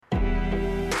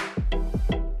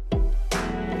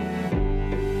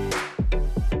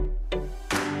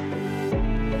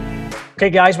Okay,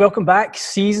 guys, welcome back.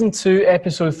 Season 2,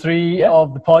 Episode 3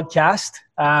 of the podcast.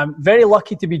 Very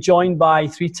lucky to be joined by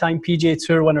three-time PGA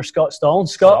Tour winner Scott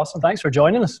Stallings. Scott, awesome. Thanks for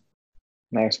joining us.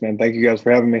 Nice, man. Thank you guys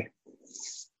for having me.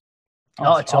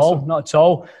 Not at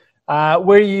all.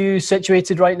 Where are you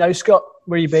situated right now, Scott?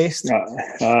 Where are you based?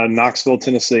 Knoxville,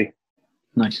 Tennessee.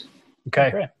 Nice.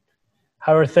 Okay.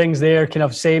 How are things there? Kind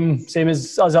of same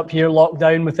as us up here,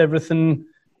 lockdown with everything,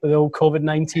 with the old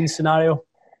COVID-19 scenario?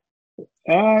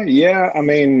 Yeah, I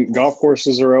mean, golf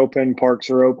courses are open, parks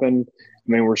are open. I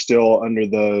mean, we're still under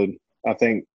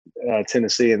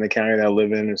Tennessee and the county that I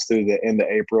live in is through the end of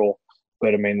April.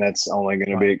 But, I mean, that's only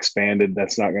going to be expanded.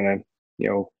 That's not going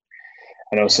to,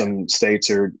 I know some states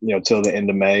are, till the end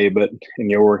of May, but,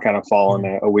 we're kind of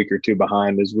falling a week or two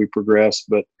behind as we progress.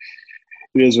 But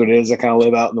it is what it is. I kind of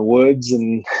live out in the woods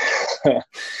and, I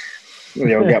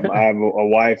have a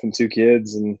wife and 2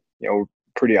 kids and,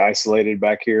 pretty isolated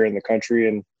back here in the country.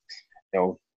 And,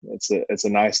 it's a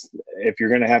nice, if you're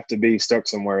going to have to be stuck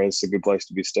somewhere, it's a good place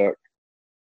to be stuck.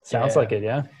 Sounds like it.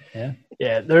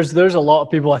 Yeah. There's a lot of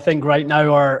people I think right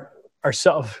now are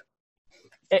sort of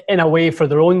in a way for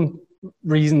their own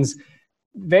reasons,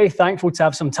 very thankful to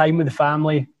have some time with the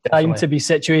family, time to be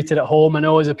situated at home. I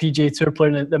know as a PGA Tour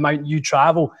player, the amount you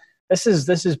travel, this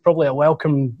is probably a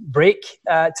welcome break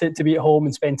to be at home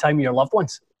and spend time with your loved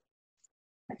ones.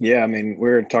 Yeah, I mean, we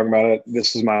were talking about it.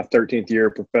 This is my 13th year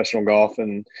of professional golf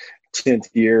and 10th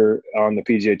year on the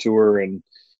PGA Tour, and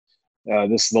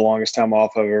this is the longest time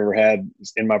off I've ever had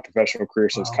in my professional career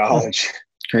since college.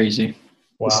 Crazy.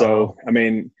 Wow. So, I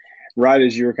mean, right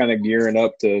as you were kind of gearing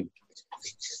up to,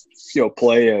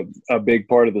 play a big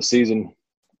part of the season,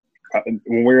 when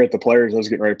we were at the Players, I was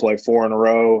getting ready to play 4 in a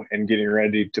row and getting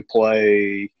ready to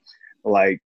play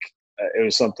it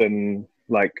was something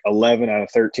like 11 out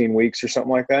of 13 weeks or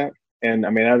something like that. And, I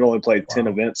mean, I'd only played 10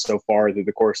 events so far through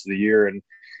the course of the year, and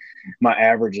my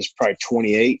average is probably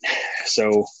 28.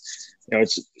 So, it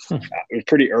was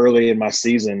pretty early in my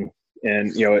season,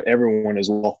 and, everyone as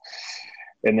well.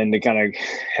 And then to kind of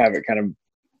have it kind of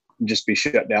just be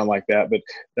shut down like that. But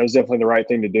that was definitely the right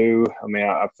thing to do. I mean,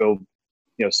 I feel,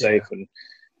 safe and,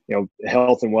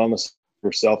 health and wellness for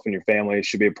yourself and your family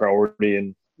should be a priority.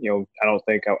 And, I don't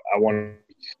think I want to,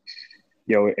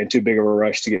 in too big of a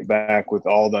rush to get back with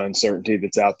all the uncertainty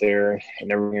that's out there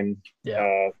and everything,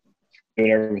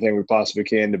 doing everything we possibly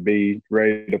can to be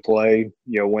ready to play,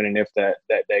 when and if that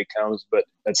day comes. But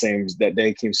that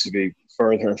day seems to be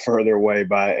further and further away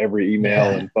by every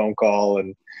email and phone call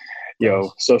and,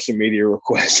 social media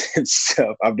requests and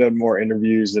stuff. I've done more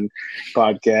interviews and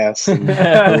podcasts and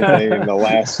everything in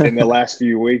the last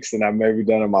few weeks than I've maybe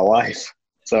done in my life.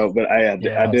 So, but I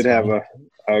did have a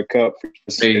cup.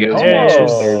 There you go.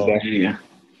 Thursday. Yeah.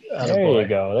 There you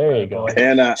go.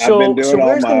 And I've been doing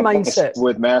all my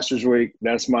with Masters Week.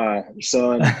 That's my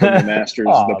son from the Masters,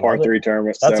 the par 3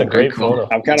 tournament. That's a great photo.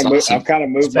 I've kind of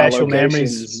moved Special my locations.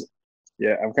 Memories.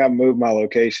 Yeah, I've kind of moved my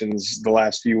locations the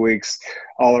last few weeks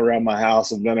all around my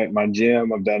house. I've done it in my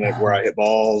gym. I've done it where I hit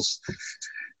balls.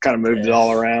 Kind of moved it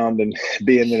all around, and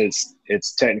being that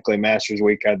it's technically Masters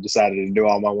Week, I decided to do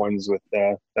all my ones with.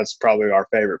 That's probably our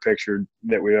favorite picture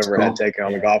that we've ever had taken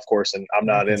on the golf course, and I'm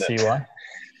not in it. See why?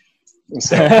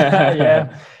 So.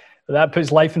 Yeah, that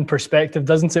puts life in perspective,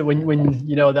 doesn't it? When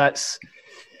that's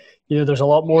there's a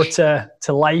lot more to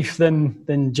life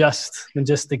than just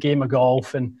the game of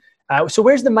golf. And so,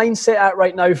 where's the mindset at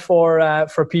right now for a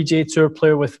PGA Tour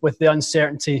player with the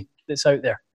uncertainty that's out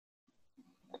there?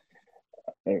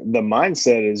 The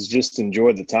mindset is just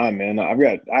enjoy the time, man.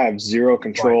 I have zero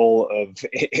control of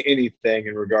anything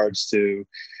in regards to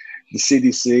the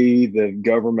CDC, the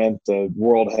government, the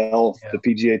World Health, the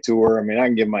PGA Tour. I mean, I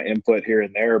can give my input here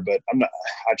and there, but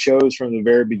I chose from the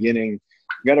very beginning.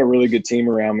 Got a really good team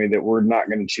around me that we're not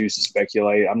going to choose to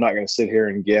speculate. I'm not going to sit here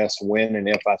and guess when and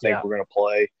if I think we're going to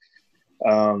play.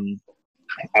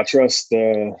 I trust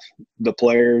the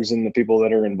players and the people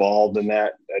that are involved in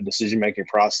that decision-making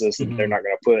process, and they're not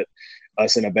going to put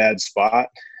us in a bad spot.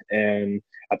 And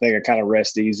I think I kind of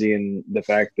rest easy in the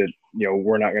fact that,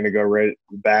 we're not going to go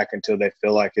back until they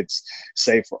feel like it's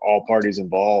safe for all parties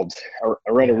involved. I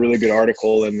read a really good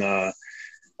article in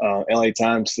LA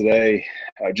Times today,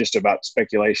 just about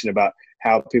speculation about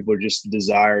how people are just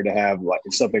desire to have like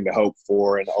something to hope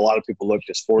for. And a lot of people look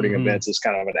to sporting events as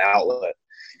kind of an outlet.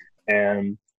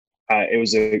 And it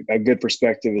was a good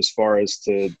perspective as far as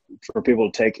for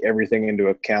people to take everything into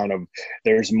account of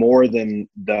there's more than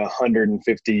the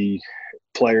 150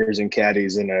 players and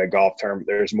caddies in a golf tournament.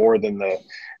 There's more than the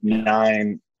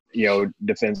 9,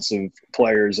 defensive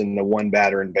players and the 1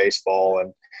 batter in baseball.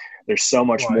 And there's so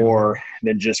much more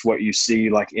than just what you see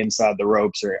like inside the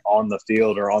ropes or on the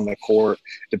field or on the court,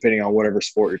 depending on whatever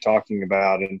sport you're talking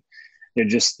about. And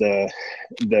just the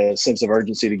sense of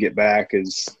urgency to get back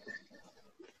is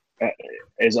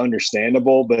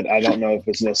understandable, but I don't know if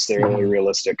it's necessarily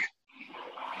realistic.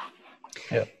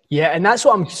 Yeah, and that's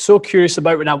what I'm so curious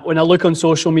about when I look on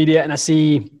social media and I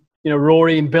see,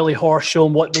 Rory and Billy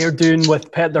Horschel what they're doing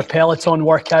with their Peloton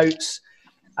workouts.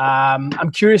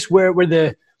 I'm curious where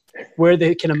the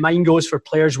kind of mind goes for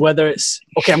players, whether it's,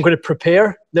 okay, I'm going to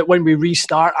prepare that when we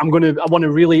restart, I want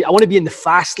to be in the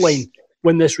fast lane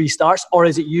when this restarts, or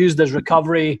is it used as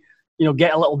recovery,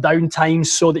 get a little downtime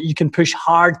so that you can push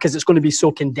hard because it's going to be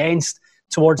so condensed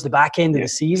towards the back end of the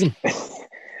season?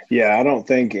 Yeah, I don't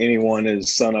think anyone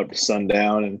is sun up to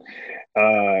sundown. And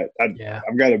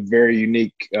I've got a very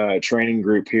unique training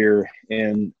group here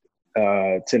in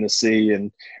Tennessee.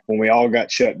 And when we all got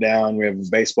shut down, we have a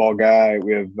baseball guy,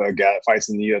 we have a guy that fights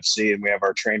in the UFC, and we have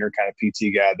our trainer kind of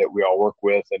PT guy that we all work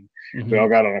with. And we all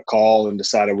got on a call and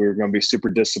decided we were going to be super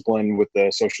disciplined with the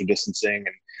social distancing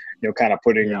and, kind of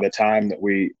putting the time that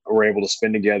we were able to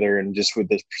spend together. And just with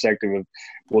this perspective of,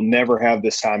 we'll never have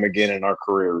this time again in our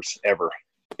careers ever,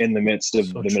 in the midst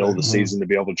of the middle of the season, to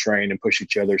be able to train and push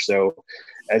each other. So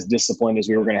as disciplined as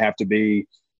we were going to have to be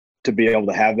able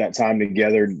to have that time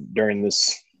together during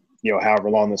this,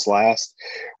 however long this lasts,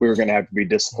 we were going to have to be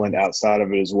disciplined outside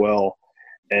of it as well.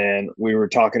 And we were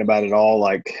talking about it all.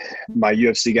 Like my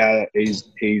UFC guy,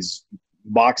 he's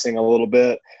boxing a little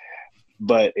bit,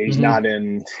 but he's not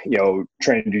in,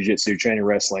 training jiu-jitsu, training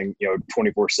wrestling,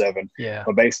 24/7. Yeah.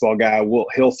 A baseball guy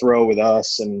he'll throw with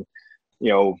us and,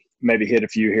 maybe hit a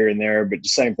few here and there, but the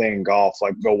same thing in golf,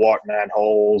 like go walk 9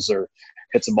 holes or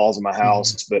hit some balls in my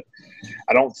house. But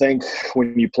I don't think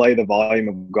when you play the volume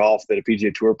of golf that a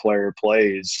PGA Tour player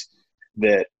plays,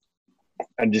 that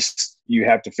you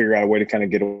have to figure out a way to kind of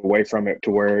get away from it,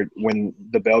 to where when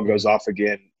the bell goes off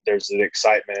again, there's an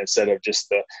excitement instead of just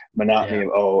the monotony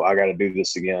of, oh, I got to do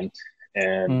this again.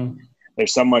 And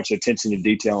there's so much attention to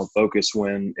detail and focus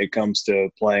when it comes to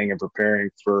playing and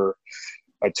preparing for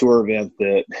a tour event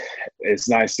that it's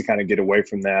nice to kind of get away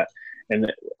from that.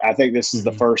 And I think this is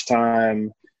the first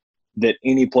time that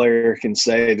any player can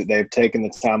say that they've taken the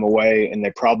time away, and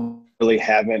they probably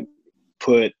haven't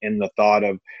put in the thought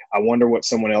of, I wonder what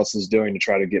someone else is doing to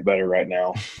try to get better right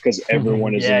now, because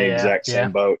everyone is in the exact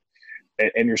same boat.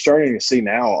 And you're starting to see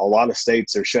now a lot of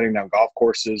states are shutting down golf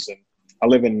courses. And I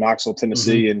live in Knoxville,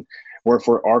 Tennessee, and where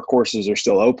our courses are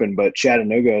still open, but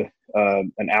Chattanooga,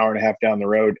 an hour and a half down the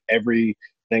road, everything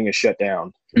is shut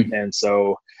down. And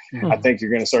so I think you're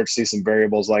going to start to see some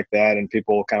variables like that, and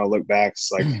people kind of look back.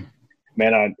 It's like,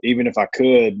 man, even if I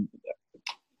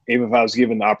was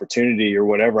given the opportunity or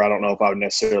whatever, I don't know if I would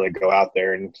necessarily go out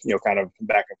there and, kind of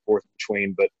back and forth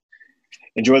between, but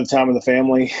enjoy the time with the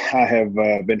family. I have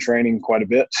been training quite a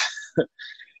bit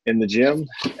in the gym,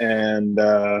 and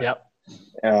I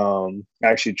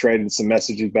actually traded some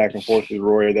messages back and forth with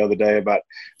Rory the other day about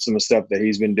some of the stuff that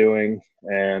he's been doing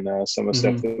and some of the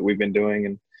stuff that we've been doing,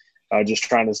 and just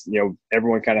trying to,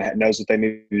 everyone kind of knows what they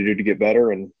need to do to get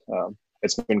better. And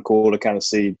it's been cool to kind of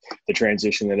see the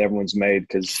transition that everyone's made,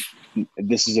 because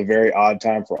this is a very odd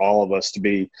time for all of us to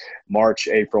be March,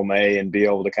 April, May, and be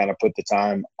able to kind of put the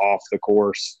time off the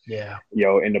course,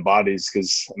 into bodies.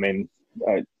 Because, I mean,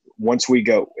 once we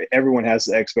go, everyone has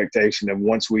the expectation of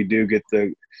once we do get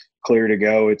the clear to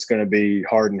go, it's going to be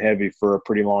hard and heavy for a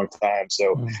pretty long time.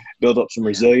 So build up some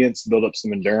resilience, build up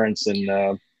some endurance,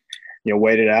 and,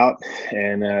 wait it out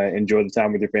and enjoy the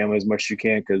time with your family as much as you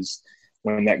can, because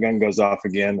when that gun goes off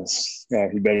again,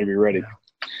 you better be ready.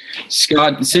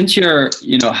 Scott, since you're,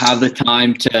 have the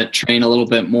time to train a little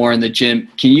bit more in the gym,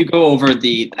 can you go over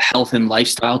the health and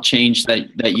lifestyle change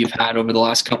that you've had over the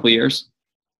last couple of years?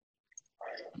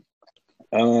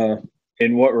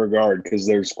 In what regard? Because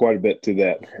there's quite a bit to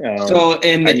that.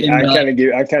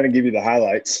 I kind of give you the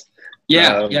highlights.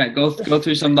 Go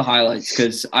through some of the highlights,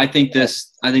 because I think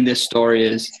this story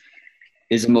is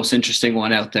the most interesting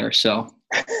one out there. So.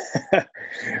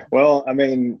 Well, I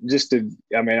mean,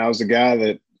 I was a guy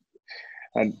that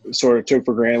I sort of took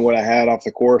for granted what I had off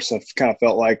the course. I kind of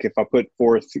felt like if I put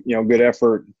forth, good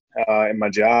effort in my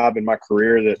job and my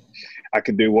career, that I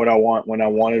could do what I want when I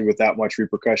wanted without much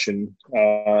repercussion.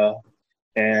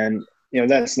 And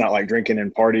that's not like drinking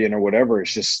and partying or whatever.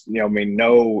 It's just,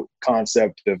 no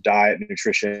concept of diet,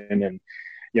 nutrition, and,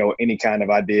 any kind of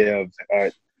idea of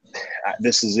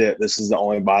this is it. This is the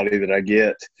only body that I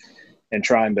get, and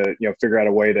trying to, figure out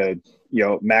a way to,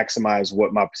 maximize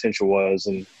what my potential was.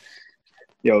 And,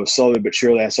 slowly but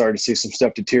surely I started to see some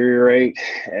stuff deteriorate.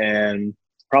 And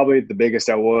probably the biggest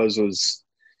I was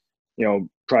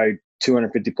probably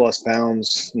 250 plus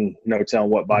pounds, no telling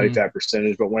what body fat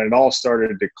percentage. But when it all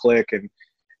started to click and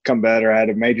come better, I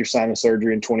had a major sinus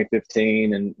surgery in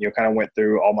 2015 and, kind of went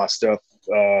through all my stuff,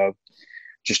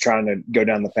 just trying to go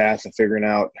down the path of figuring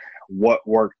out what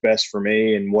worked best for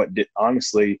me and what did.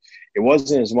 Honestly, it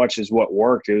wasn't as much as what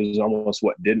worked, it was almost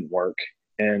what didn't work.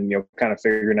 And, kind of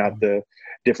figuring out the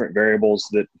different variables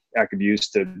that I could use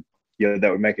to, that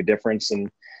would make a difference.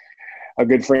 And a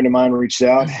good friend of mine reached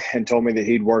out and told me that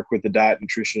he'd worked with a diet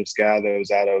nutritionist guy that was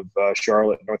out of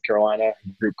Charlotte, North Carolina,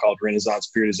 a group called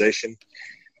Renaissance Periodization.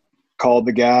 Called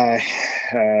the guy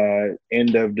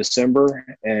end of December,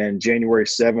 and January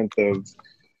 7th of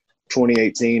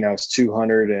 2018, I was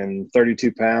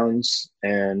 232 pounds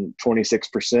and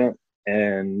 26%.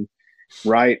 And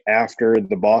right after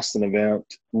the Boston event,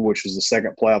 which was the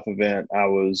second playoff event, I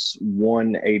was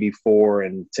 184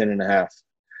 and 10.5.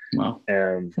 Wow.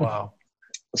 And wow.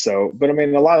 So, but I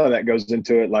mean, a lot of that goes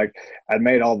into it. Like, I'd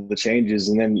made all the changes,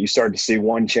 and then you start to see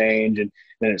one change, and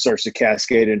then it starts to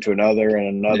cascade into another and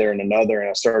another and another. And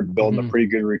I started building a pretty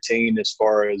good routine as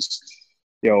far as,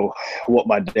 what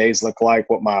my days look like,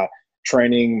 what my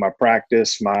training, my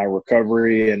practice, my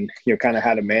recovery, and, kind of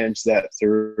how to manage that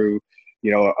through,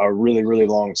 a really, really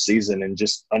long season, and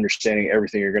just understanding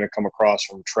everything you're going to come across,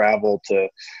 from travel to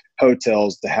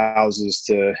hotels to houses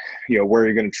to, where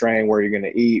you're going to train, where you're going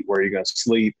to eat, where you're going to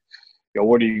sleep,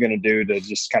 what are you going to do to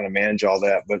just kind of manage all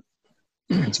that. But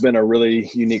it's been a really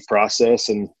unique process,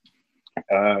 and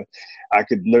I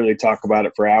could literally talk about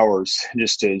it for hours,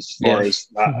 just as far as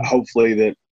hopefully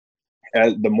that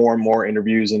as the more and more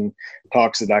interviews and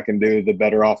talks that I can do, the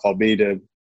better off I'll be to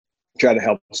try to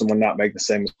help someone not make the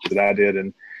same mistake that I did,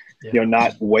 and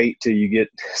not wait till you get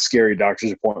scary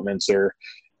doctor's appointments, or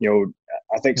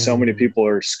I think so many people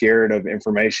are scared of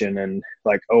information and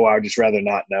like, oh, I'd just rather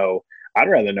not know. I'd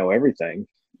rather know everything.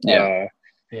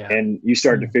 And you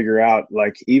start to figure out,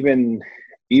 like, even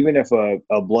if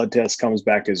a blood test comes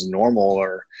back as normal,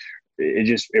 or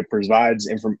it provides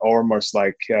almost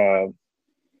like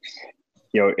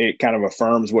it kind of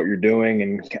affirms what you're doing,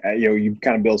 and you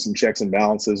kind of build some checks and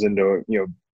balances into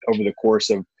over the course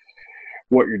of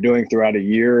what you're doing throughout a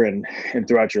year and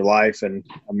throughout your life. And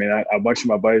I mean, a bunch of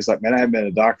my buddies like, man, I haven't been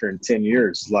a doctor in 10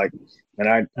 years. Like, and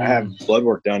I have blood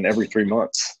work done every 3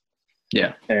 months.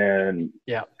 Yeah. And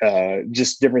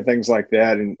just different things like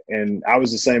that. And I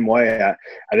was the same way. I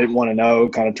didn't want to know,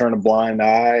 kind of turn a blind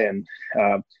eye and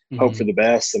hope for the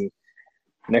best. And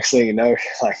next thing you know,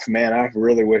 like, man, I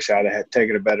really wish I'd had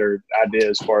taken a better idea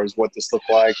as far as what this looked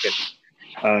like, and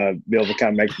be able to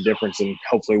kind of make the difference, and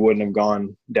hopefully wouldn't have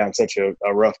gone down such a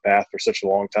rough path for such a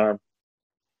long time.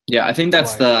 Yeah, I think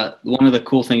that's one of the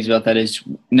cool things about that is,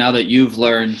 now that you've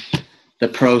learned the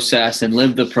process and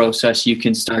lived the process, you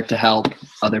can start to help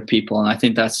other people. And I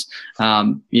think that's,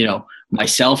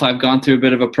 myself, I've gone through a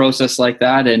bit of a process like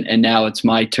that. And now it's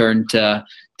my turn to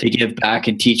give back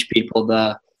and teach people,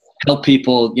 help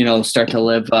people, start to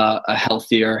live a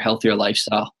healthier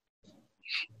lifestyle.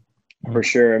 For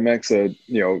sure. It makes a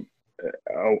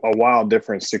wild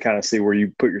difference to kind of see where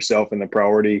you put yourself in the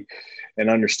priority, and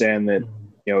understand that,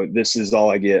 this is all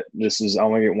I get. I'm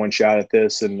going to get one shot at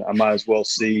this, and I might as well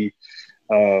see,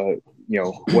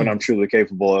 what I'm truly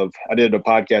capable of. I did a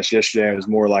podcast yesterday. It was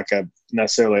more like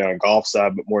necessarily on a golf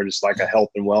side, but more just like a health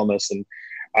and wellness. And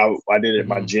I did it at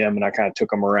my gym, and I kind of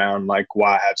took them around, like,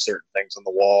 why I have certain things on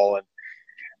the wall.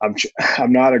 And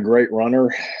I'm not a great runner.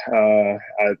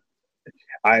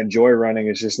 I enjoy running.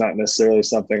 It's just not necessarily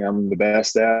something I'm the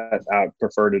best at. I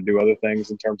prefer to do other things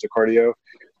in terms of cardio.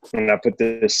 And I put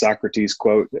this Socrates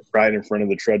quote right in front of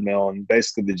the treadmill, and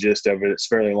basically the gist of it, it's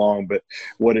fairly long, but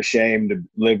what a shame to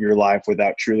live your life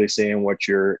without truly seeing what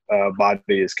your body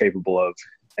is capable of.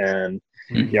 And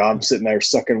I'm sitting there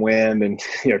sucking wind and,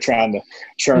 trying to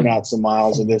churn out some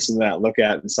miles of this and that. Look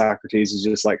at it, and Socrates is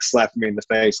just like slapping me in the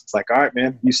face. It's like, all right,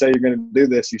 man, you say you're going to do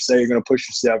this. You say you're going to push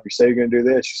yourself. You say you're going to do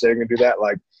this. You say you're going to do that.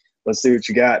 Like, let's see what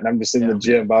you got. And I'm just in the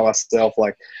gym by myself,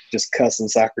 like, just cussing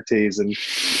Socrates. And,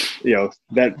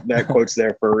 that quote's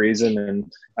there for a reason.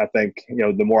 And I think,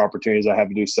 the more opportunities I have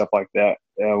to do stuff like that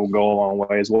will go a long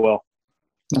way as well.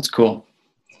 That's cool.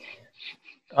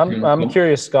 I'm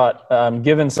curious, Scott,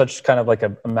 given such kind of like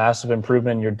a massive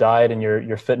improvement in your diet and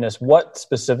your fitness, what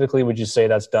specifically would you say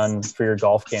that's done for your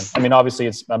golf game? I mean, obviously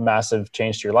it's a massive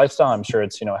change to your lifestyle. I'm sure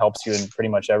it's, helps you in pretty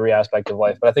much every aspect of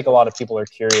life, but I think a lot of people are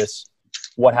curious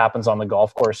what happens on the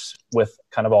golf course with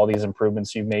kind of all these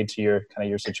improvements you've made to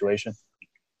your situation.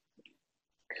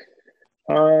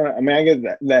 I get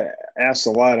that asked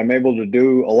a lot. I'm able to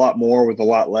do a lot more with a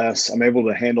lot less. I'm able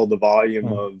to handle the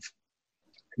volume of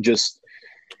just,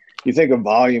 you think of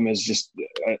volume as just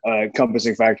a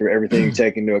encompassing factor of everything you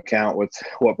take into account with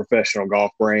what professional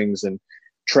golf brings, and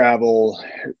travel,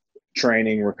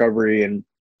 training, recovery, and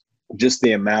just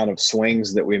the amount of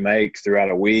swings that we make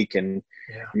throughout a week. And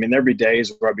I mean, there'd be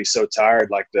days where I'd be so tired,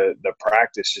 like the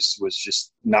practice was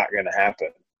just not going to happen.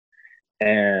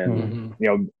 And, you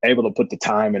know, able to put the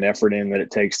time and effort in that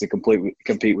it takes to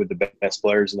compete with the best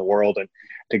players in the world, and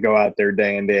to go out there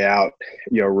day in, day out,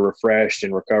 you know, refreshed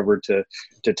and recovered to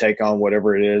take on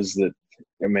whatever it is that,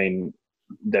 I mean,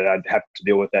 that I'd have to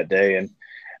deal with that day, and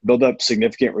build up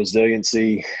significant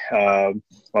resiliency.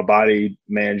 My body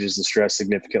manages the stress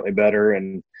significantly better.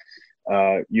 And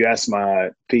you asked my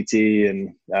PT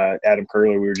and Adam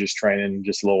Curley, we were just training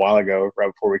just a little while ago,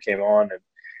 right before we came on, and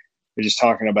we're just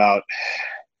talking about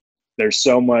there's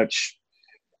so much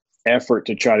effort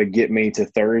to try to get me to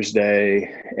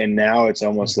Thursday, and now it's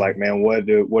almost like, man, what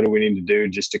do we need to do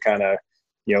just to kind of,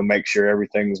 you know, make sure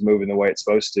everything's moving the way it's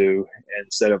supposed to,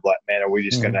 instead of like, man, are we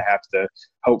just going to have to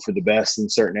hope for the best in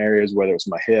certain areas, whether it's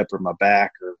my hip or my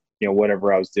back or, you know,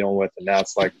 whatever I was dealing with. And now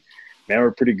it's like, man,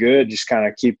 we're pretty good. Just kind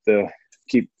of keep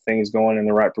things going in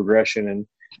the right progression and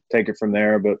take it from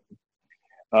there. But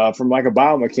from like a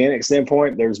biomechanics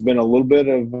standpoint, there's been a little bit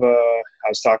of I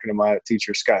was talking to my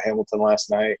teacher, Scott Hamilton, last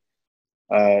night.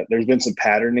 There's been some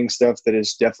patterning stuff that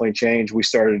has definitely changed. We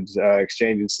started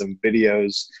exchanging some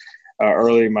videos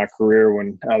early in my career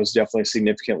when I was definitely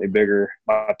significantly bigger.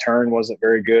 My turn wasn't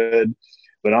very good,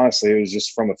 but honestly, it was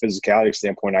just from a physicality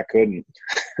standpoint, I couldn't.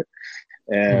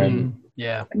 And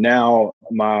now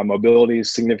my mobility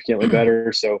is significantly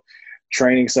better. So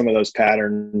training some of those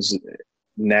patterns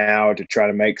now to try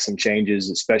to make some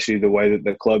changes, especially the way that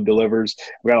the club delivers.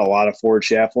 We've got a lot of forward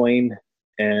shaft lean,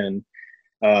 and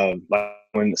like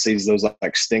when it sees those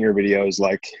like stinger videos,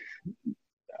 like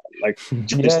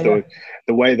just the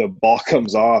way the ball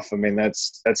comes off. I mean,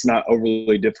 that's not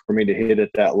overly difficult for me to hit it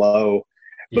that low.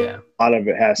 But a lot of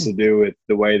it has to do with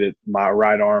the way that my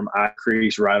right arm, I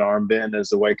increase right arm bend as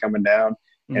the way coming down.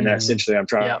 And essentially I'm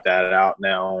trying to get that out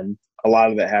now. And a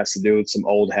lot of it has to do with some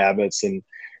old habits and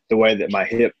the way that my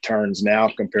hip turns now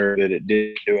compared to it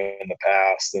did do in the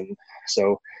past. And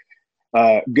so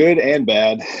good and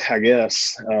bad, I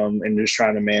guess, and just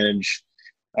trying to manage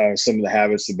some of the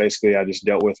habits that basically I just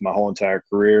dealt with my whole entire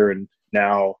career. And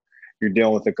now you're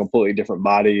dealing with a completely different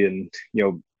body and, you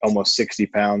know, almost 60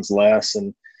 pounds less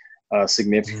and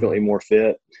significantly more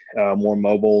fit, more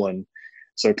mobile. And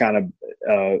so kind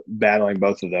of battling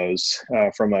both of those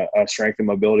from a strength and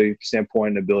mobility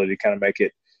standpoint, and ability to kind of make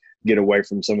it get away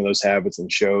from some of those habits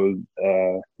and show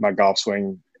my golf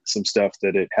swing some stuff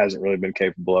that it hasn't really been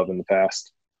capable of in the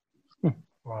past.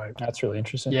 Right. That's really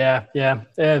interesting. Yeah.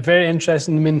 Very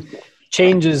interesting. I mean,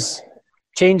 change is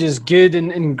good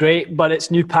and great, but it's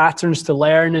new patterns to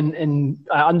learn and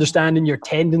understanding your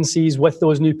tendencies with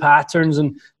those new patterns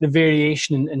and the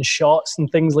variation in shots and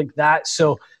things like that.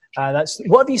 So that's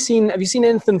what have you seen? Have you seen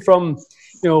anything from,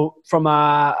 you know, from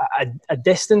a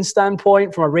distance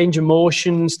standpoint, from a range of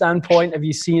motion standpoint? Have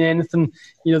you seen anything,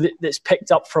 you know, that's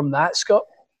picked up from that, Scott?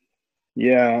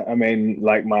 Yeah, I mean,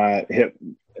 like my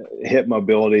hip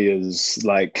mobility is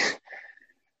like,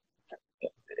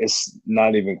 it's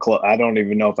not even close. I don't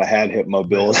even know if I had hip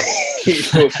mobility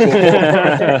before.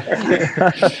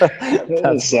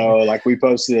 So like we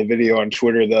posted a video on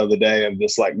Twitter the other day of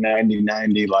this like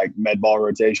 90-90 like med ball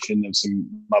rotation of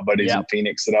my buddies in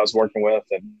Phoenix that I was working with.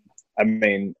 And I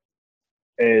mean,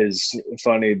 it is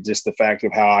funny just the fact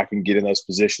of how I can get in those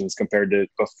positions compared to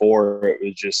before. It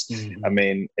was just, I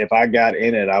mean, if I got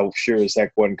in it, I sure as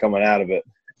heck wasn't coming out of it,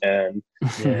 and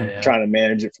trying to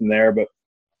manage it from there. But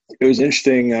it was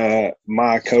interesting.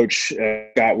 My coach,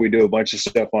 Scott, we do a bunch of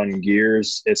stuff on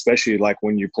gears, especially like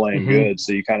when you're playing good.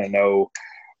 So you kind of know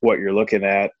what you're looking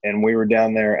at. And we were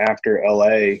down there after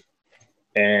LA,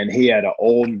 and he had an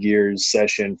old gears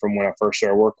session from when I first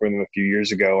started working with him a few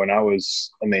years ago. And I was,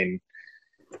 I mean,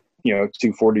 you know,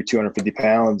 240, 250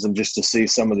 pounds. And just to see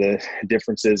some of the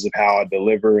differences of how I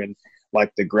deliver and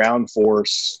like the ground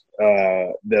force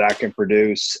that I can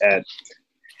produce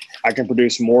I can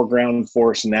produce more ground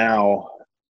force now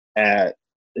at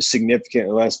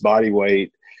significantly less body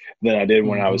weight than I did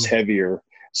when I was heavier.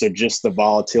 So just the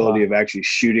volatility of actually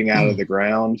shooting out of the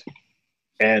ground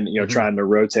and, you know, trying to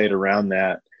rotate around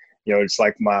that, you know, it's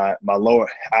like my lower,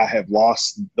 I have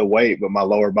lost the weight, but my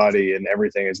lower body and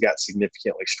everything has got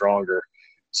significantly stronger.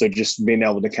 So just being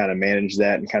able to kind of manage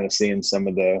that and kind of seeing some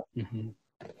of the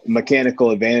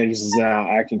mechanical advantages now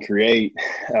I can create.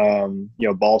 You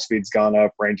know, ball speed's gone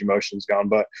up, range of motion's gone,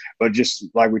 but just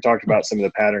like we talked about some of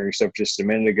the patterning stuff just a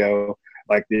minute ago,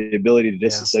 like the ability to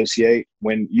disassociate.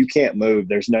 When you can't move,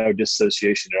 there's no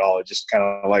disassociation at all. It just kind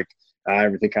of like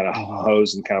everything kind of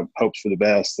hose and kind of hopes for the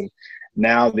best. And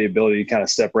now the ability to kind of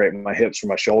separate my hips from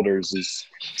my shoulders is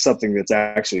something that's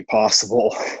actually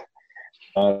possible.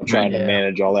 Trying to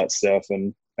manage all that stuff,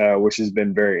 and which has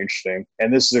been very interesting.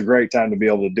 And this is a great time to be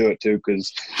able to do it too,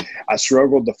 because I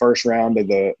struggled the first round of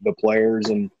the players,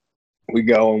 and we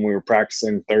were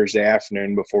practicing Thursday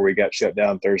afternoon before we got shut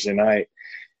down Thursday night.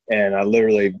 And I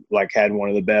literally like had one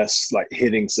of the best like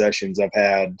hitting sessions I've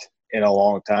had in a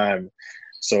long time.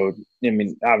 So, I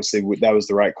mean, obviously that was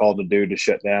the right call to do, to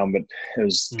shut down, but it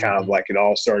was kind of like it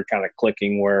all started kind of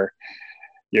clicking where,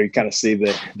 you kind of see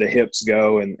the hips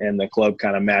go and the club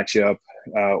kind of match up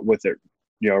with it,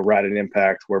 right at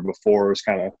impact, where before it was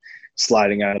kind of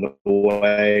sliding out of the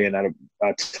way, and had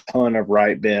a ton of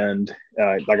right bend,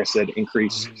 like I said,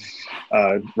 increase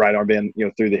right arm bend,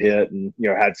 through the hit, and,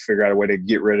 had to figure out a way to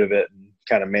get rid of it and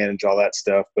kind of manage all that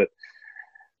stuff. But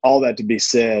all that to be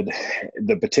said,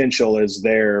 the potential is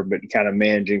there, but kind of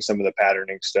managing some of the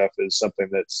patterning stuff is something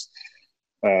that's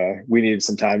we needed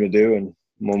some time to do, and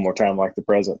one more time like the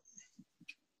present.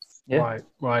 Right.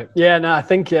 Yeah, no, I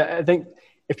think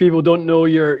if people don't know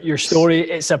your story,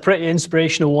 it's a pretty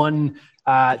inspirational one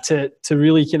to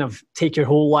really kind of take your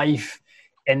whole life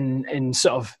and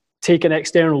sort of take an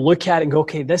external look at it and go,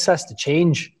 okay, this has to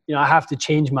change. I have to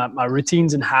change my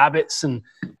routines and habits, and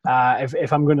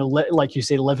if I'm going to, like you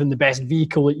say, live in the best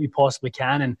vehicle that you possibly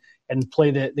can and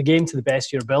play the game to the best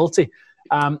of your ability.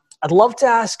 I'd love to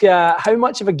ask, how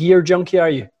much of a gear junkie are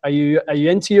you? Are you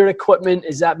into your equipment?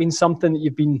 Has that been something that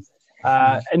you've been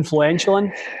influential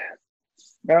in?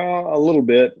 A little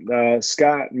bit.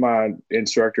 Scott, my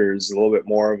instructor, is a little bit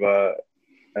more of a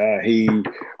he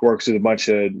works with a bunch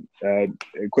of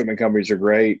equipment companies are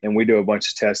great, and we do a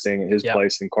bunch of testing at his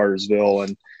place in Cartersville.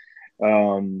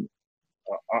 And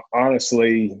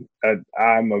honestly,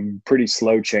 I'm a pretty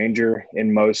slow changer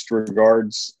in most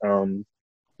regards.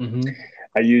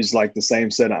 I used like the same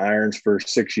set of irons for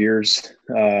 6 years.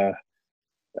 I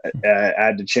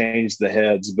had to change the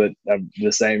heads, but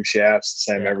the same shafts,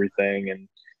 the same everything. And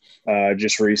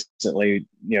just recently,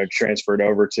 transferred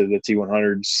over to the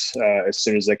T100s as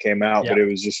soon as they came out. But it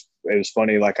was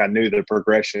funny. Like, I knew the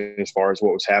progression as far as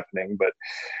what was happening, but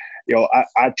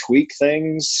I tweak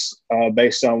things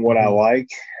based on what I like.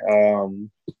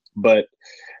 But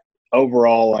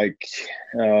overall, like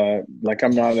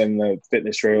I'm not in the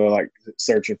fitness trailer like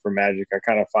searching for magic. I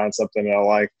kind of find something that I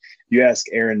like. You ask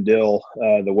Aaron Dill,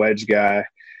 the wedge guy.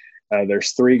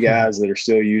 There's 3 guys that are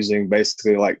still using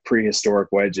basically like prehistoric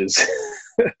wedges.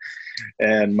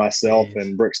 And myself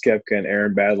and Brooks Koepka and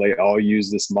Aaron Badley all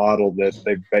use this model that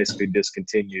they basically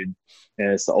discontinued.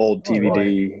 And it's the old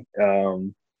TVD,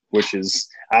 which is,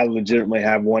 I legitimately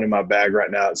have one in my bag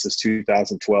right now. It says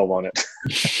 2012 on it.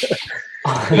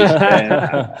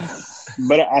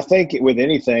 But I think with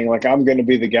anything, like, I'm going to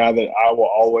be the guy that I will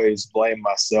always blame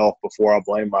myself before I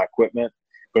blame my equipment.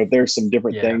 But if there's some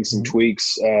different things, some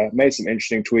tweaks, made some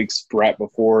interesting tweaks right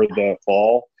before the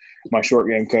fall. My short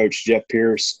game coach, Jeff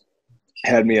Pierce,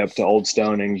 had me up to Old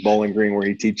Stone and Bowling Green, where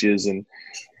he teaches, and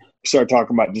started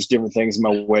talking about just different things in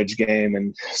my wedge game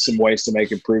and some ways to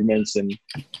make improvements. And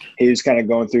he was kind of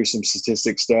going through some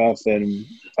statistic stuff and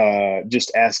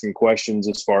just asking questions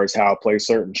as far as how I play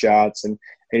certain shots. And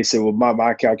he said, well,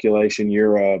 my calculation,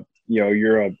 you're a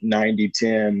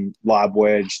 90-10 lob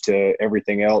wedge to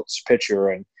everything else pitcher.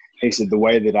 And he said, the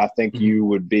way that I think you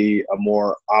would be a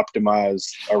more optimized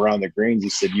around the greens, he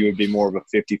said, you would be more of a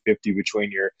 50-50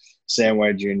 between your sand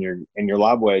wedge and your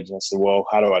lob wedge. And I said, well,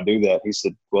 how do I do that? He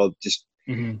said, well, just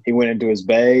he went into his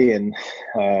bay and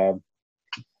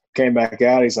came back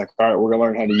out. He's like, all right, we're going to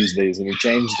learn how to use these. And he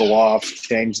changed the loft,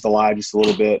 changed the lie just a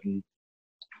little bit. And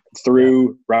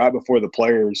through right before the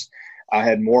players, I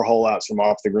had more hole outs from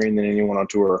off the green than anyone on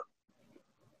tour.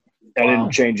 I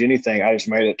didn't change anything. I just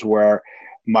made it to where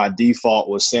my default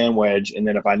was sand wedge, and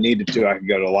then if I needed to, I could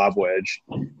go to lob wedge.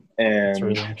 And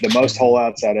really the most hole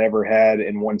outs I'd ever had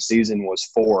in one season was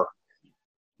 4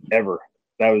 ever.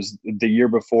 That was the year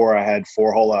before. I had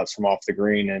 4 hole outs from off the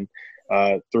green,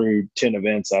 and through 10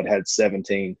 events, I'd had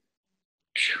 17.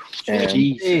 And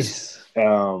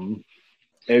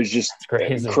it was just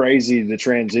crazy, the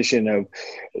transition of,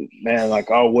 man,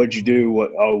 like, oh, what'd you do?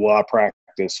 Well, I practice.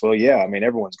 Well, yeah, I mean,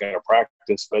 everyone's going to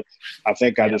practice, but I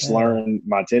think I just learned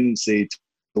my tendency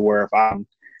to where if I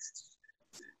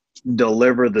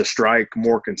deliver the strike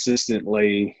more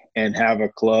consistently and have a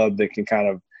club that can kind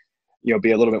of,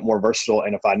 be a little bit more versatile,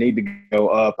 and if I need to go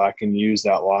up, I can use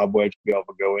that lob wedge to be able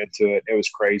to go into it. It was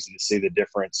crazy to see the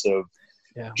difference of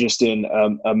just in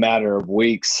a matter of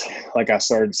weeks, like I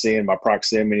started seeing my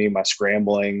proximity, my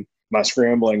scrambling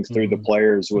through the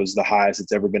players was the highest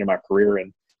it's ever been in my career.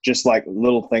 And just like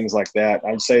little things like that,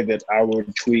 I'd say that I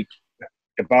would tweak,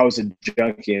 if I was a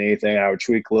junkie in anything, I would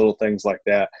tweak little things like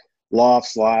that. Loft,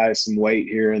 slides, some weight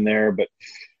here and there, but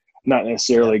not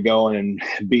necessarily going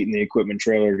and beating the equipment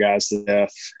trailer guys to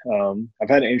death. I've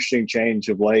had an interesting change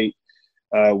of late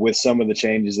with some of the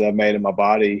changes that I've made in my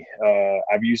body.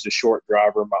 I've used a short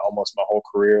driver almost my whole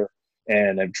career,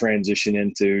 and I've transitioned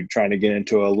into trying to get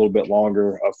into a little bit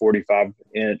longer, a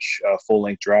 45-inch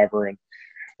full-length driver. And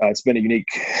it's been a unique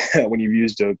when you've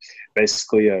used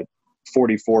basically a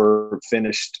 44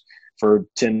 finished for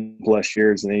 10 plus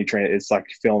years, and then it's like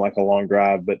feeling like a long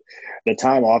drive. But the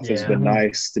time off has been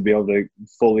nice to be able to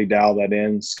fully dial that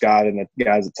in. Scott and the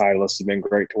guys at Titleist have been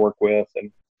great to work with,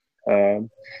 and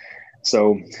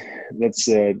so that's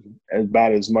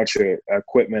about as much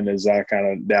equipment as I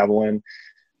kind of dabble in.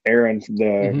 Aaron,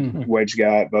 the wedge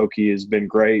guy at Vokey, has been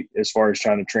great as far as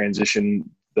trying to transition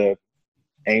the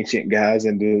ancient guys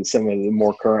into some of the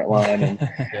more current line. And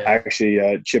I actually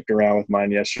chipped around with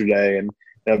mine yesterday, and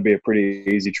that would be a pretty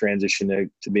easy transition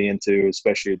to be into,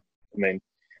 especially, I mean,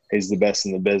 he's the best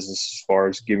in the business as far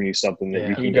as giving you something that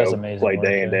you can go play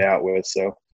day in, day out with.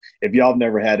 So if y'all have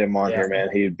never had him on here, man,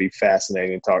 he'd be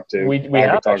fascinating to talk to. We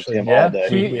have talked to him all day.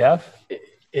 We have.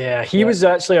 Yeah, he was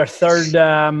actually our third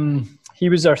he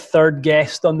was our third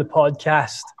guest on the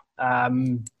podcast.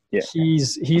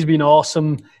 He's been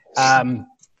awesome.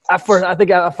 I think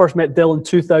I first met Dylan in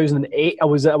 2008. I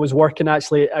was working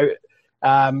actually out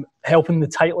helping the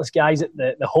Titleist guys at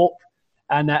the Hope,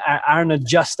 and Aaron had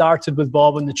just started with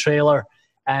Bob on the trailer,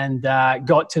 and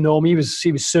got to know him. He was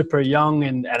super young,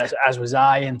 and as was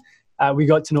I, and we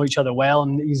got to know each other well.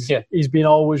 And he's been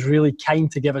always really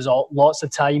kind to give us lots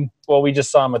of time. Well, we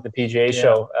just saw him at the PGA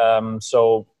show.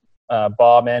 So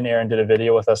Bob and Aaron did a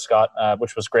video with us, Scott,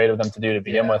 which was great of them to do to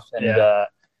begin with, and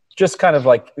just kind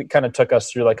of took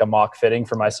us through like a mock fitting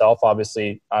for myself.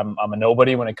 Obviously, I'm a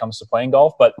nobody when it comes to playing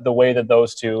golf, but the way that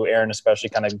those two, Aaron especially,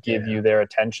 kind of give you their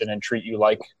attention and treat you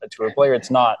like a tour player, it's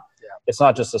not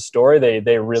just a story.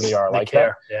 They really are like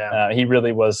care. That. He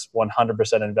really was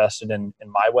 100% invested in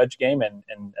my wedge game, and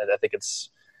I think it's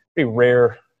a pretty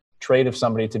rare trait of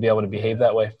somebody to be able to behave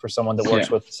that way for someone that works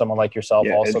with someone like yourself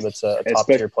also that's a top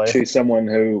tier player. Especially someone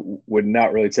who would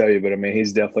not really tell you, but I mean,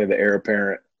 he's definitely the heir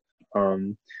apparent,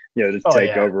 to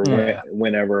take over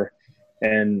whenever.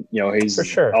 And,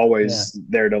 he's always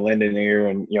there to lend an ear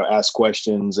and, ask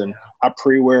questions. And I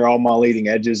pre-wear all my leading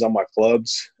edges on my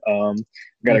clubs.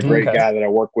 Got a great guy that I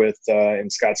work with in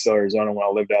Scottsdale, Arizona when I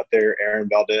lived out there, Aaron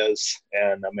Valdez.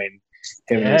 And, I mean,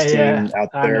 him and his team out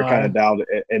there kind of dialed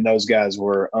it. And those guys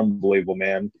were unbelievable,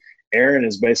 man. Aaron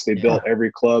has basically built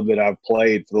every club that I've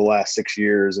played for the last 6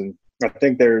 years. And I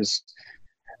think that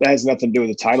has nothing to do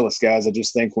with the Titleist guys. I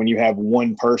just think when you have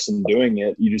one person doing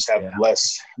it, you just have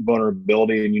less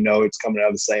vulnerability, and it's coming out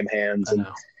of the same hands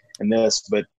and this.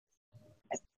 But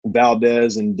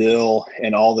Valdez and Dill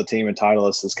and all the team at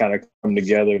Titleist has kind of come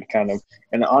together to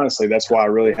and honestly, that's why I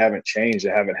really haven't changed.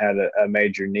 I haven't had a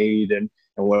major need and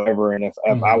whatever. And if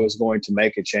I was going to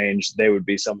make a change, they would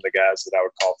be some of the guys that I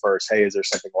would call first. Hey, is there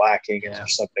something lacking? Is there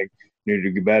something new to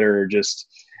get better? Or just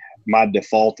my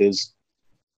default is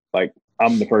like,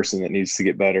 I'm the person that needs to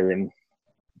get better and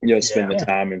spend the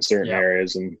time in certain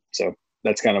areas. And so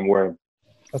that's kind of where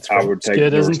I would take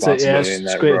the responsibility in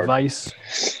that great advice.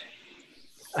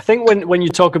 I think when you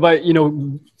talk about,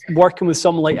 working with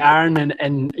someone like Aaron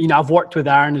and I've worked with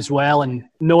Aaron as well, and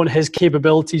knowing his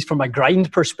capabilities from a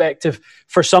grind perspective,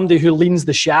 for somebody who leans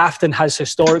the shaft and has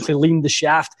historically leaned the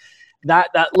shaft,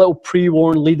 that little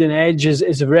pre-worn leading edge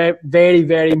is very, very,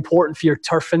 very important for your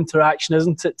turf interaction,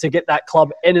 isn't it? To get that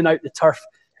club in and out the turf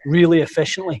really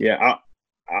efficiently. Yeah,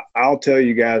 I'll tell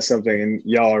you guys something, and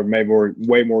y'all are maybe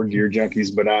way more gear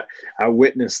junkies, but I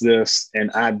witnessed this and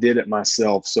I did it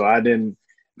myself. So I didn't,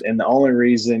 and the only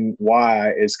reason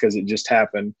why is because it just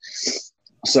happened.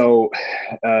 So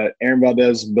Aaron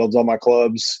Valdez builds all my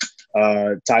clubs.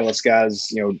 Titleist guys,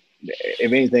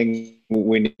 if anything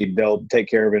we need, they'll take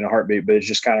care of it in a heartbeat. But it's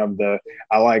just kind of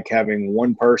I like having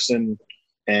one person,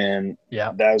 and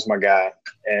that was my guy.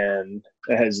 And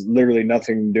it has literally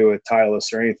nothing to do with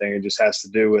Titleist or anything. It just has to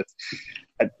do with,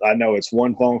 I know it's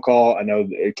one phone call. I know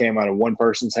it came out of one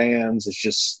person's hands. It's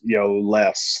just,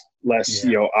 less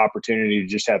opportunity to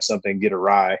just have something get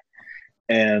awry.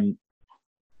 And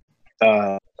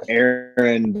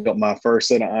Aaron built my first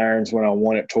set of irons when I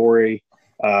won at Torrey.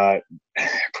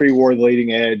 Pre-wore the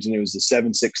leading edge, and it was the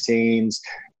 716s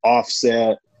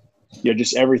offset.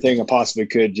 just everything I possibly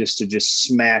could just to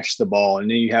smash the ball. And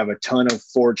then you have a ton of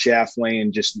forward shaft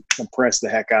lane, just compress the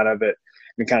heck out of it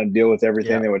and kind of deal with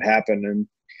everything that would happen. And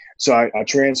so I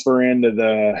transfer into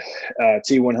the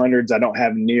T100s. I don't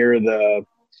have near the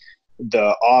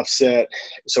offset,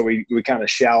 so we kind of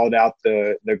shallowed out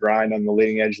the grind on the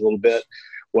leading edge a little bit.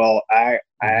 Well, I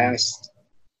asked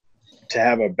to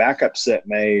have a backup set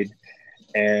made,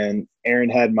 and Aaron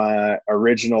had my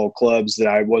original clubs that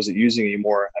I wasn't using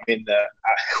anymore. I mean,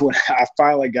 when I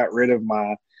finally got rid of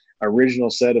my original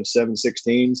set of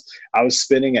 716s, I was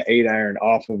spinning an 8-iron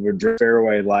off of a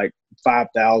fairway like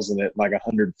 5,000 at like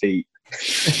 100 feet.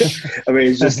 I mean,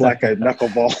 it's just like a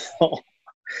knuckleball.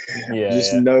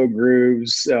 No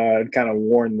grooves, kind of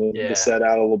worn the set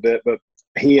out a little bit. But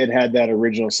he had that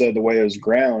original set the way it was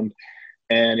ground.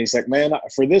 And he's like, man,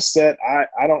 for this set,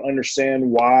 I don't understand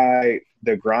why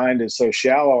the grind is so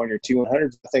shallow on your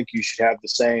T100s. I think you should have the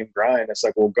same grind. It's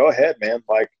like, well, go ahead, man.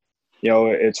 Like,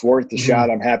 it's worth the shot.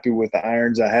 I'm happy with the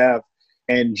irons I have.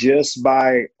 And just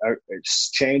by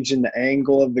changing the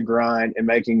angle of the grind and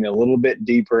making it a little bit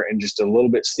deeper and just a little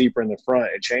bit steeper in the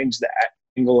front, it changed the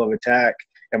angle of attack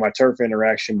and my turf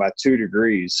interaction by 2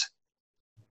 degrees.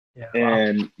 Yeah,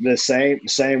 and the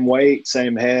same weight,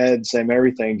 same head, same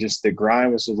everything, just the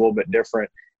grind was a little bit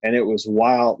different. And it was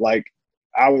wild. Like,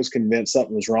 I was convinced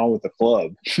something was wrong with the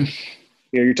club.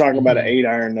 You're talking about an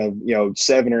 8-iron of,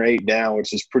 7 or 8 down,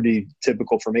 which is pretty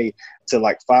typical for me, to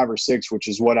like 5 or 6, which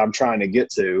is what I'm trying to get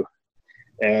to.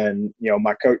 And,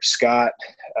 my coach, Scott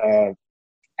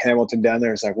Hamilton down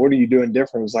there is like, what are you doing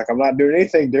different? It's like, I'm not doing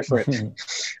anything different.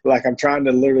 Like, I'm trying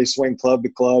to literally swing club to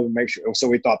club and make sure. So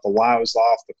we thought the Y was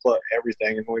off, the club,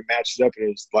 everything. And when we matched it up, it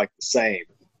was like the same.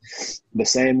 The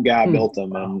same guy built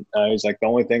them. And it was like, the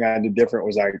only thing I did different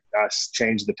was I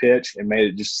changed the pitch and made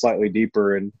it just slightly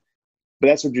deeper. But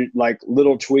that's what like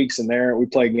little tweaks in there. We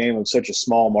play a game of such a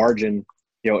small margin,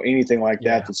 anything like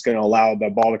that that's going to allow the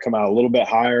ball to come out a little bit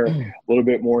higher, a little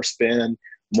bit more spin,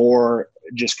 more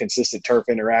just consistent turf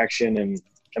interaction. And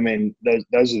I mean,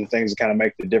 those are the things that kind of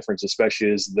make the difference,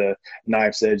 especially as the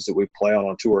knife's edge that we play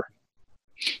on tour.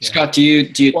 Scott, do you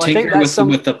tinker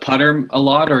with the putter a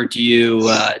lot, or do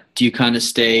you kind of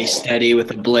stay steady with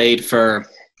the blade for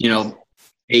 8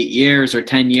 years or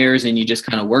 10 years and you just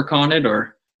kind of work on it?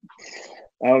 Or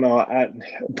I don't know.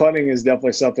 Putting is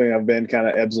definitely something I've been kind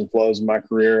of ebbs and flows in my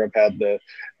career. I've had the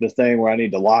thing where I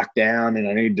need to lock down and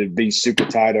I need to be super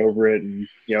tight over it, and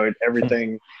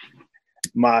everything.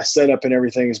 My setup and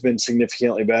everything has been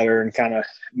significantly better, and kind of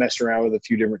messed around with a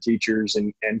few different teachers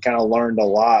and kind of learned a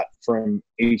lot from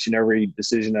each and every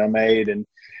decision I made, and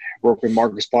worked with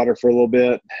Marcus Potter for a little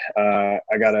bit. I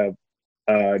got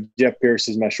Jeff Pierce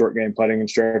is my short game putting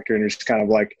instructor, and it's just kind of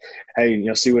like, hey,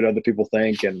 see what other people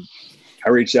think. And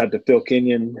I reached out to Phil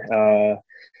Kenyon,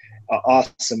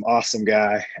 awesome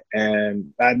guy.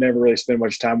 And I'd never really spent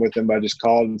much time with him, but I just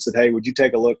called and said, hey, would you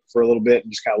take a look for a little bit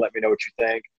and just kind of let me know what you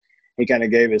think? He kind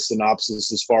of gave a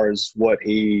synopsis as far as what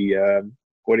he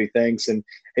thinks. And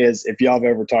if y'all have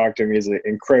ever talked to him, he has an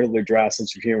incredibly dry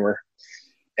sense of humor.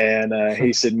 And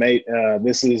he said, mate,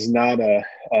 this is not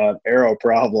an arrow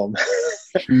problem.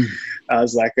 I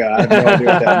was like, I have no idea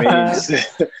what that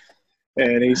means.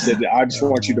 And he said, I just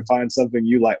want you to find something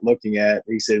you like looking at.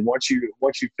 He said, once you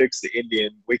fix the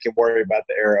Indian, we can worry about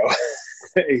the arrow.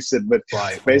 He said, but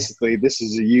basically this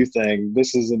is a you thing.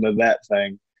 This isn't a that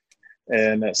thing.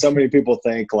 And so many people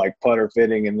think like putter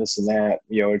fitting and this and that,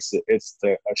 it's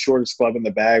the shortest club in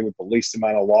the bag with the least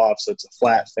amount of loft. So it's a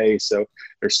flat face. So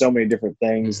there's so many different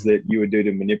things that you would do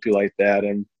to manipulate that.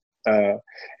 And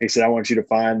he said, I want you to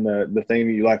find the thing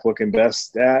that you like looking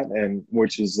best at, and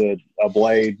which is a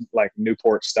blade like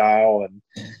Newport style.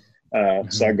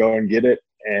 And so I go and get it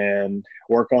and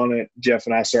work on it. Jeff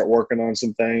and I start working on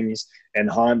some things, and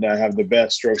Honda have the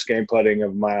best strokes game putting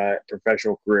of my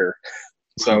professional career.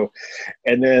 So,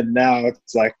 and then now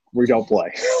it's like we don't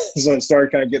play. So it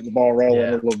started kind of getting the ball rolling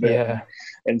a little bit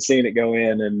and seeing it go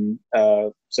in. And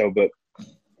but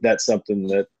that's something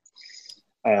that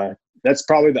that's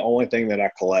probably the only thing that I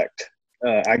collect.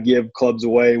 I give clubs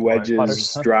away,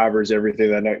 wedges, drivers, everything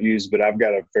that I don't use, but I've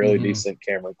got a fairly decent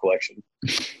camera collection.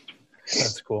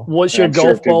 That's cool. What's your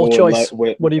golf ball choice?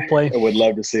 What do you play? I would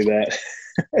love to see that.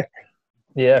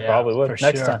 Yeah, probably would.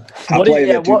 Next time.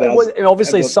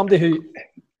 Obviously, somebody who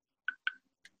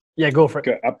 – go for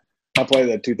it. I play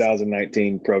the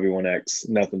 2019 Pro V1X.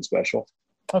 Nothing special.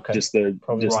 Okay. Just the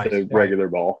regular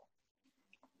ball.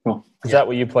 Cool. Is that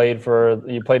what you played for?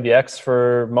 You played the X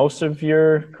for most of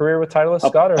your career with Titleist,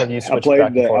 Scott, or have you switched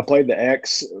back and forth? I played the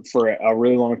X for a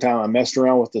really long time. I messed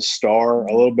around with the Star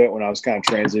a little bit when I was kind of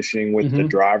transitioning with the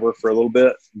driver for a little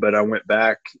bit, but I went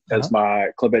back as my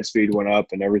club head speed went up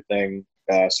and everything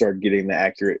started getting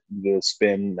the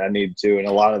spin I needed to, and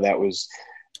a lot of that was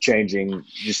changing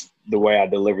just the way I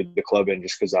delivered the club in,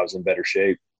 just because I was in better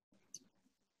shape.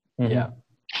 Yeah.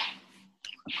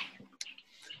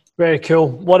 Very cool.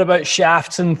 What about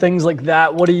shafts and things like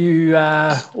that? What do you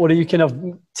kind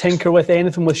of tinker with?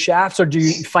 Anything with shafts, or do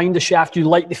you find a shaft you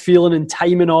like the feeling and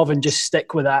timing of and just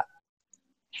stick with that?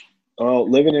 Well,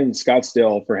 living in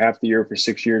Scottsdale for half the year for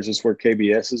 6 years is where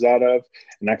KBS is out of,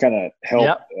 and I kind of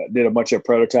helped did a bunch of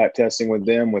prototype testing with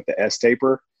them with the S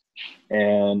taper,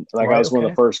 and I was one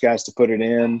of the first guys to put it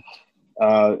in.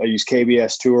 I used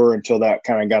KBS Tour until that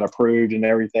kind of got approved and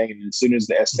everything. And as soon as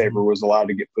the S taper was allowed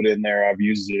to get put in there, I've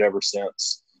used it ever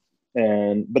since.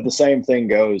 But the same thing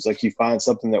goes, like, you find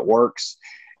something that works.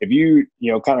 If you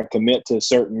kind of commit to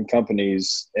certain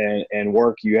companies and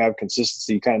work, you have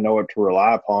consistency, you kind of know what to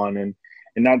rely upon. And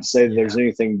not to say that there's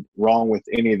anything wrong with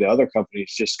any of the other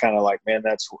companies, just kind of like, man,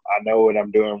 I know what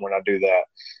I'm doing when I do that.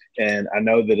 And I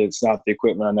know that it's not the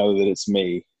equipment. I know that it's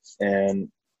me. And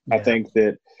I think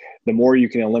that the more you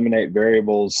can eliminate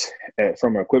variables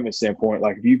from an equipment standpoint,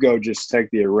 like if you go just take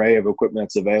the array of equipment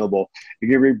that's available, it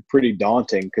can be pretty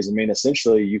daunting, because, I mean,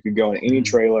 essentially you could go in any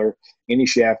trailer, any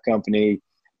shaft company,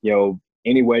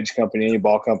 any wedge company, any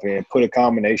ball company, and put a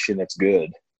combination that's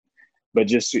good. But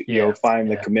just,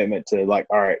 find the commitment to, like,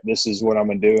 all right, this is what I'm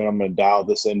going to do, and I'm going to dial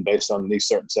this in based on these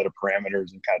certain set of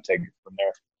parameters and kind of take it from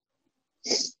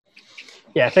there.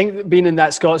 Yeah, I think being in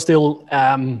that Scottsdale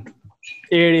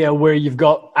area where you've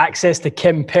got access to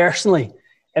Kim personally,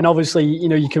 and obviously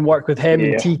you can work with him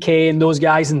and TK and those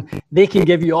guys, and they can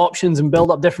give you options and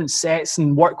build up different sets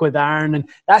and work with Aaron, and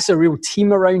that's a real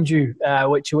team around you,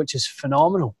 which is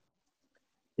phenomenal.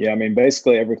 Yeah, I mean,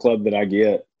 basically every club that I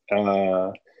get,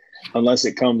 unless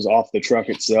it comes off the truck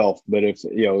itself, but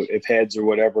if heads or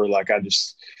whatever, like,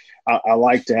 I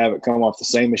like to have it come off the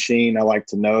same machine. I like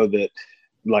to know that,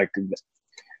 like,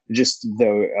 just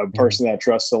a person that I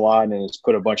trust a lot and has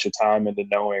put a bunch of time into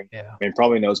knowing, I mean,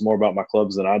 probably knows more about my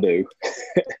clubs than I do.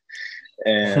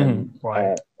 And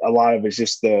a lot of it's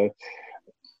just the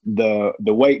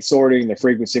weight sorting, the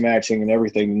frequency matching and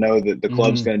everything, to know that the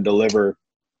club's going to deliver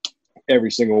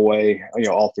every single way,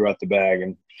 all throughout the bag.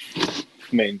 And I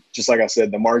mean, just like I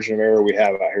said, the margin of error we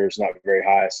have out here is not very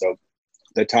high. So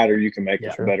the tighter you can make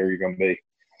it, the better you're going to be.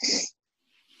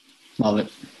 Love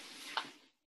it.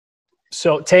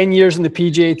 So 10 years in the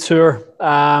PGA Tour.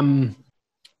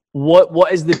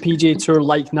 What is the PGA Tour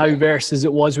like now versus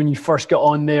it was when you first got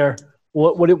on there?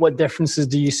 What differences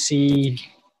do you see?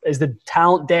 Is the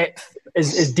talent depth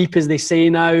as deep as they say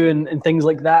now and things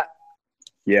like that?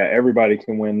 Yeah, everybody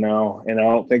can win now, and I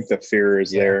don't think the fear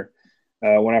is there.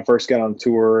 When I first got on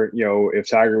tour, if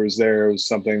Tiger was there, it was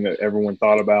something that everyone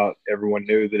thought about. Everyone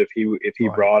knew that if he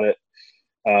brought it,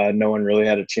 no one really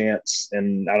had a chance,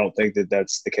 and I don't think that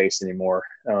that's the case anymore.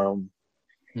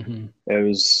 It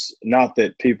was not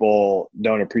that people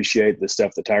don't appreciate the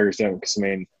stuff that Tiger's done, because, I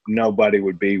mean, nobody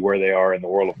would be where they are in the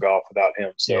world of golf without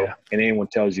him. So, and anyone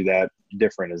tells you that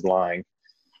different is lying,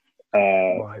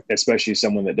 especially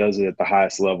someone that does it at the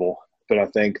highest level. But I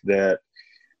think that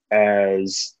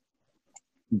as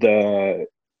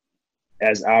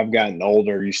I've gotten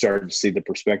older, you start to see the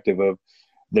perspective of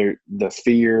the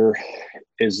fear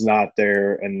is not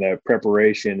there, and the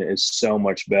preparation is so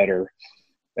much better.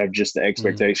 Of just the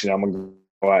expectation, I'm going to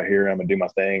go out here, I'm going to do my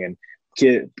thing. And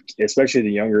especially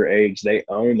the younger age, they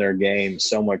own their game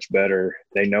so much better.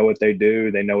 They know what they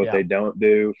do. They know what they don't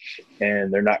do.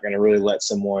 And they're not going to really let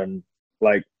someone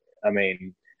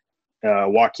Joaquin,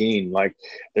 I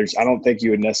don't think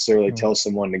you would necessarily tell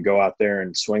someone to go out there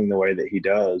and swing the way that he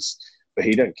does, but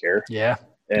he doesn't care.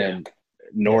 And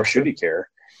nor should he care.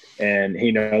 And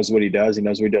he knows what he does. He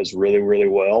knows what he does really, really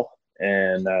well.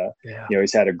 And,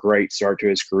 he's had a great start to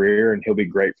his career, and he'll be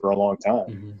great for a long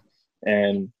time.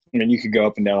 And, you could go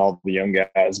up and down all the young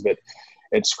guys, but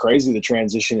it's crazy the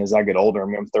transition as I get older. I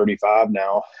mean, I'm 35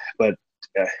 now, but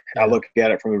I look at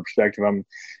it from the perspective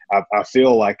I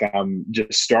feel like I'm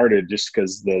just started, just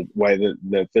because the way that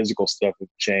the physical stuff has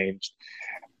changed.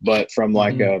 But from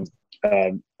a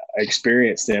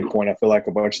experience standpoint, I feel like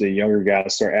a bunch of the younger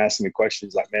guys start asking me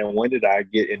questions like, man, when did I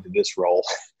get into this role?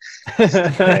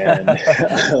 And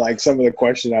like some of the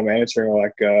questions I'm answering are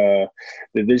like,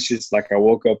 did this just like I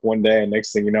woke up one day and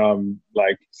next thing you know, I'm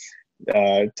like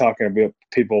talking to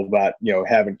people about,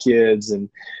 having kids and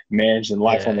managing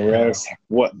life on the road. Like,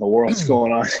 what in the world's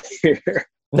going on here?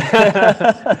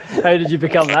 How did you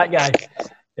become that guy?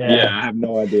 Yeah, I have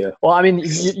no idea. Well, I mean,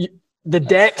 the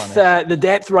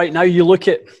depth right now, you look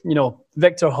at,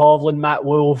 Victor Hovland, Matt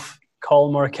Wolff,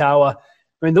 Colin Morikawa.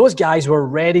 I mean, those guys were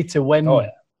ready to win. Oh, yeah.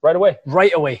 Right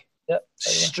away. Yeah.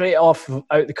 Straight off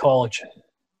out the college.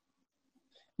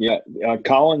 Yeah.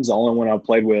 Colin's the only one I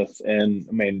played with, and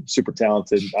I mean, super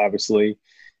talented, obviously.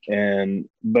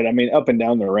 But I mean, up and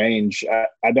down the range,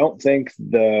 I don't think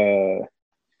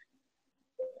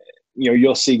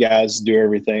you'll see guys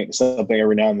do something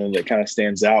every now and then that kind of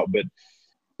stands out. But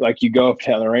like, you go up and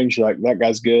down the range, you're like, that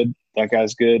guy's good.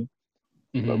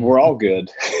 Mm-hmm. We're all good,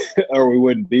 or we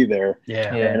wouldn't be there.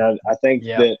 Yeah. And I think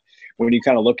that when you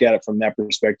kind of look at it from that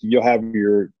perspective, you'll have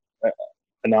your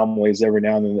anomalies every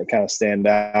now and then that kind of stand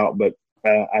out. But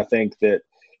I think that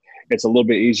it's a little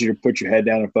bit easier to put your head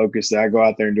down and focus. I go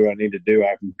out there and do what I need to do.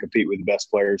 I can compete with the best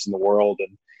players in the world.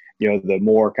 And, the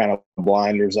more kind of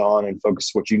blinders on and focus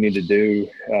what you need to do,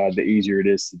 the easier it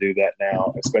is to do that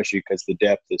now, especially because the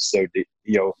depth is so deep,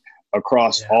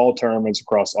 across all tournaments,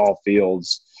 across all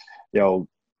fields,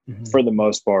 for the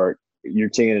most part, you're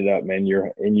teeing it up, man.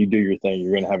 You do your thing.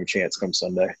 You're going to have a chance come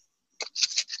Sunday.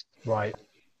 Right.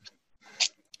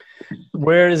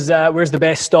 Where's the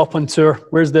best stop on tour?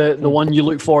 Where's the one you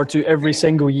look forward to every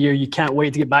single year? You can't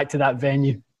wait to get back to that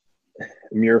venue.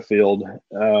 Muirfield,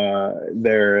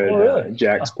 there at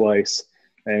Jack's place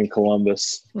in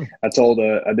Columbus. I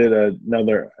did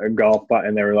another golf bot,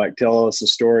 and they were like, tell us a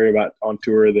story about on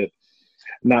tour that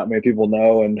not many people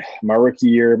know. And my rookie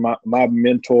year, my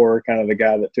mentor, kind of the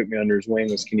guy that took me under his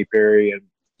wing, was Kenny Perry, and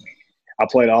I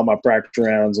played all my practice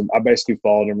rounds, and I basically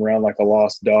followed him around like a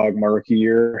lost dog my rookie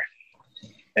year.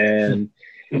 And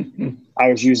I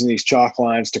was using these chalk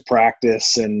lines to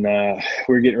practice, and we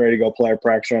were getting ready to go play our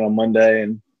practice round on Monday,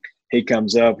 and he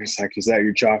comes up. He's like, is that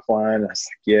your chalk line? I was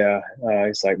like, yeah.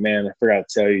 He's like, man, I forgot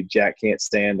to tell you, Jack can't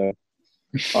stand him.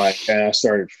 And I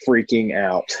started freaking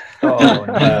out. Oh,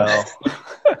 no.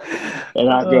 And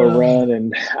I'd go run,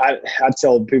 and I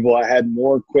tell people I had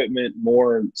more equipment,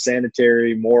 more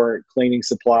sanitary, more cleaning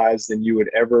supplies than you would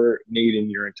ever need in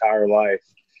your entire life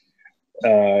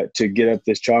to get up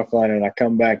this chalk line. And I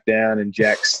come back down, and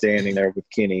Jack's standing there with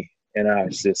Kenny. And I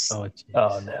was just, oh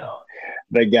no.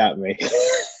 They got me.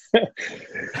 They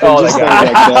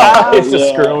got It's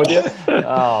just screwing with you.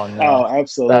 Oh no. Oh,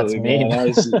 absolutely. That's mean. Man. I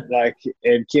was like,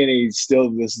 and Kenny still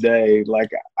to this day,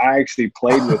 like, I actually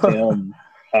played with him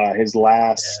his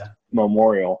last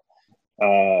Memorial,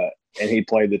 and he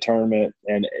played the tournament,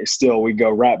 and still we go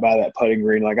right by that putting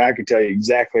green. Like, I could tell you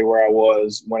exactly where I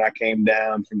was when I came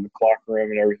down from the clock room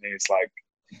and everything. It's like,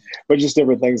 but just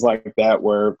different things like that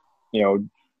where,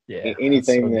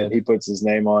 anything that he puts his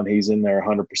name on, he's in there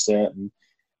 100%.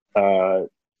 And,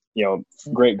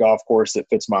 great golf course that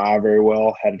fits my eye very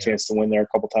well. Had a chance to win there a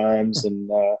couple times, and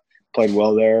played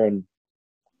well there, and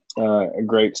a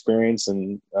great experience,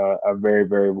 and a very,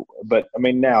 very – but, I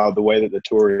mean, now the way that the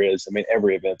tour is, I mean,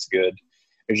 every event's good.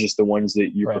 It's just the ones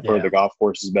that you prefer the golf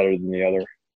course is better than the other.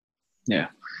 Yeah.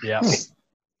 Yeah.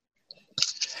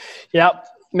 Yep.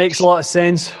 Makes a lot of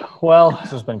sense. Well,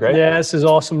 this has been great. Yeah, this is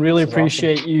awesome. Really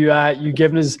appreciate you you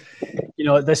giving us,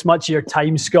 this much of your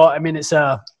time, Scott. I mean,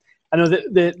 I know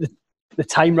that the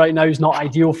time right now is not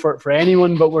ideal for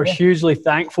anyone, but we're hugely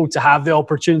thankful to have the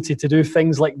opportunity to do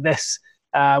things like this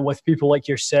with people like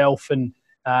yourself, and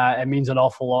it means an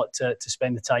awful lot to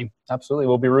spend the time. Absolutely,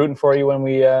 we'll be rooting for you when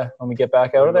we get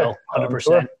back out of there.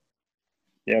 100%.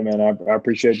 Yeah, man, I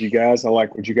appreciate you guys. I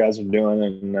like what you guys are doing,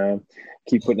 and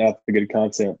keep putting out the good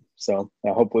content. So I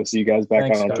hopefully see you guys back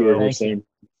on tour real soon.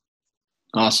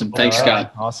 Awesome. Thanks,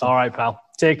 Scott. Awesome. All right, pal.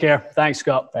 Take care. Thanks,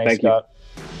 Scott. Thanks, Scott.